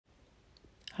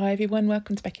Hi everyone,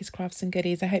 welcome to Becky's Crafts and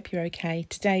Goodies. I hope you're okay.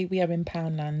 Today we are in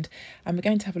Poundland and we're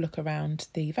going to have a look around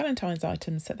the Valentine's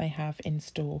items that they have in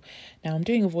store. Now I'm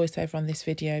doing a voiceover on this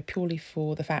video purely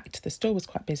for the fact the store was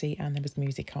quite busy and there was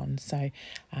music on, so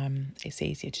it's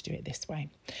easier to do it this way.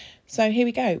 So here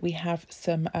we go. We have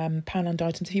some Poundland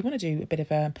items. If you want to do a bit of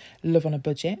a love on a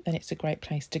budget, then it's a great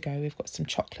place to go. We've got some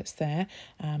chocolates there.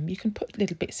 You can put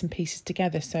little bits and pieces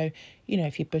together, so you know,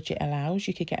 if your budget allows,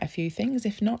 you could get a few things,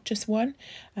 if not just one.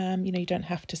 You know, you don't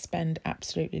have to spend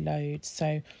absolutely loads.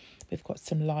 So we've got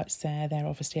some lights there. They're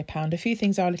obviously £1. A few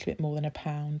things are a little bit more than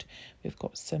 £1. We've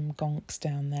got some gonks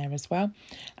down there as well.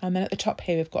 And then at the top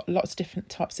here, we've got lots of different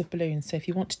types of balloons. So if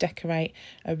you want to decorate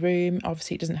a room,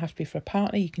 obviously it doesn't have to be for a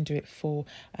partner. You can do it for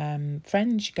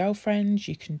friends, your girlfriends.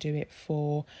 You can do it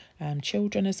for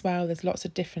children as well. There's lots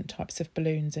of different types of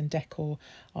balloons and decor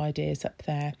ideas up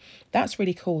there. That's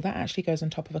really cool. That actually goes on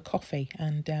top of a coffee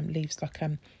and leaves like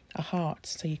a heart,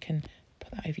 so you can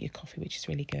put that over your coffee, which is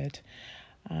really good.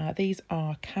 These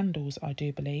are candles, I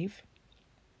do believe.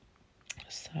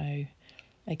 So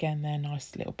again, they're a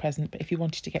nice little present, but if you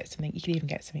wanted to get something, you could even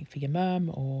get something for your mum,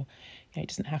 or you know, it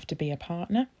doesn't have to be a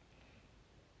partner.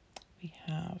 We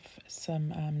have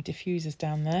some diffusers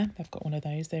down there. I've got one of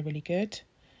those. They're really good.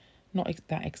 Not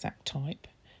that exact type.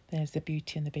 There's the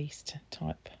Beauty and the Beast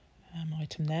type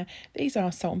item there. These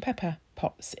are salt and pepper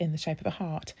pots in the shape of a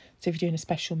heart. So if you're doing a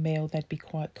special meal, they'd be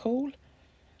quite cool.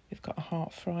 We've got a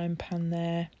heart frying pan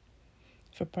there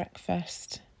for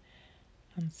breakfast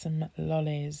and some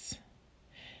lollies.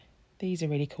 These are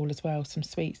really cool as well. Some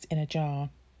sweets in a jar.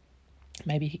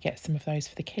 Maybe you could get some of those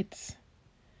for the kids.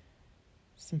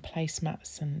 Some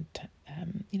placemats and,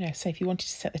 you know, say if you wanted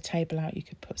to set the table out, you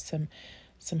could put some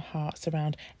hearts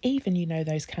around. Even, you know,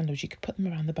 those candles, you could put them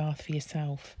around the bath for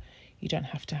yourself. You don't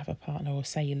have to have a partner or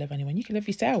say you love anyone. You can love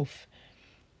yourself.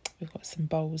 We've got some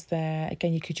bowls there.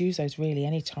 Again, you could use those really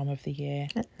any time of the year.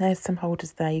 There's some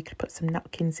holders there. You could put some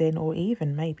napkins in, or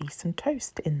even maybe some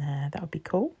toast in there. That would be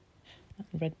cool.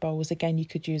 And red bowls. Again, you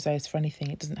could use those for anything.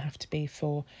 It doesn't have to be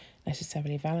for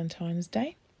necessarily Valentine's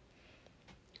Day.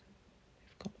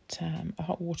 We've got a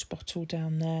hot water bottle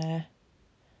down there.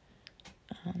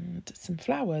 And some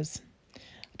flowers.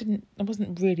 I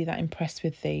wasn't really that impressed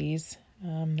with these.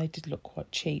 They did look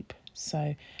quite cheap, so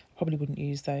I probably wouldn't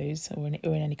use those or in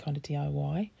any kind of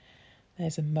DIY.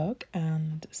 There's a mug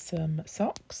and some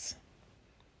socks,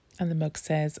 and the mug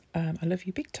says I love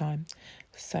you big time,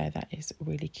 so that is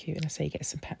really cute. And I say you get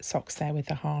some socks there with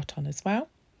the heart on as well.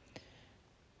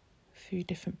 A few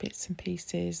different bits and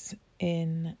pieces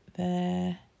in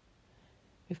there.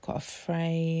 We've got a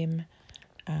frame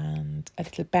and a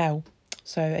little bell.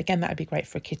 So again, that would be great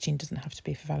for a kitchen. Doesn't have to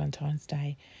be for Valentine's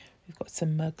Day. We've got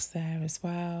some mugs there as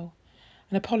well.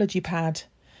 An apology pad.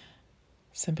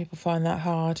 Some people find that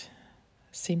hard.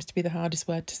 Seems to be the hardest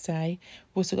word to say.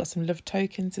 We've also got some love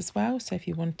tokens as well. So if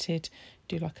you wanted to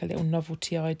do like a little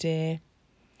novelty idea,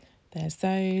 there's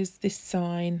those. This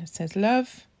sign says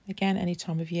love. Again, any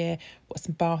time of year. Got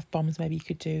some bath bombs. Maybe you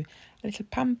could do a little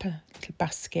pamper, little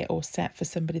basket or set for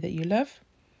somebody that you love.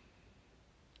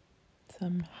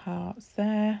 Some hearts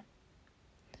there.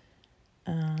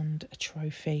 And a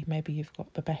trophy. Maybe you've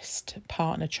got the best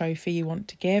partner trophy you want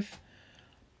to give.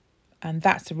 And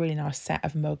that's a really nice set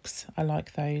of mugs. I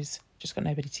like those. Just got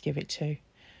nobody to give it to.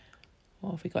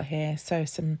 What have we got here? So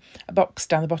a box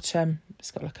down the bottom. It's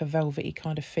got like a velvety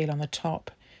kind of feel on the top.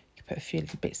 You can put a few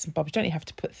little bits and bobs. You don't even have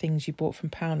to put things you bought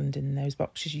from Poundland in those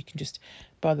boxes. You can just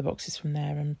buy the boxes from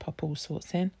there and pop all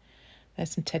sorts in.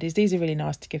 There's some teddies. These are really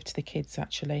nice to give to the kids,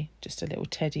 actually. Just a little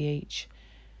teddy each.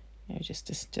 You know, just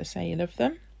to say you love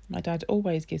them. My dad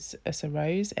always gives us a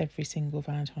rose every single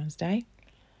Valentine's Day.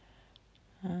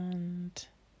 And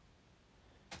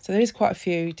so there is quite a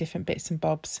few different bits and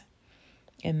bobs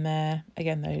in there.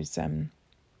 Again, those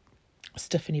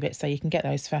stuffing bits, so you can get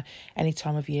those for any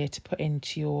time of year to put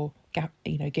into your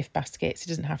gift baskets. It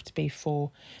doesn't have to be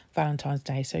for Valentine's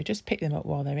Day, so just pick them up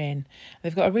while they're in.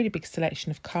 They've got a really big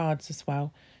selection of cards as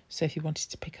well. So if you wanted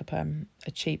to pick up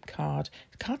a cheap card,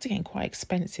 the cards are getting quite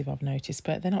expensive, I've noticed,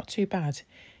 but they're not too bad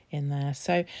in there.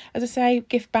 So as I say,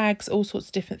 gift bags, all sorts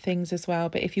of different things as well.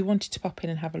 But if you wanted to pop in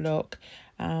and have a look,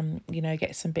 you know,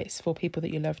 get some bits for people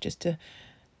that you love just to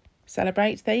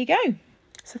celebrate, there you go.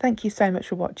 So thank you so much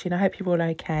for watching. I hope you're all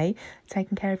okay,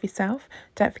 taking care of yourself.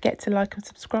 Don't forget to like and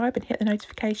subscribe and hit the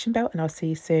notification bell, and I'll see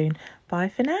you soon. Bye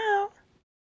for now.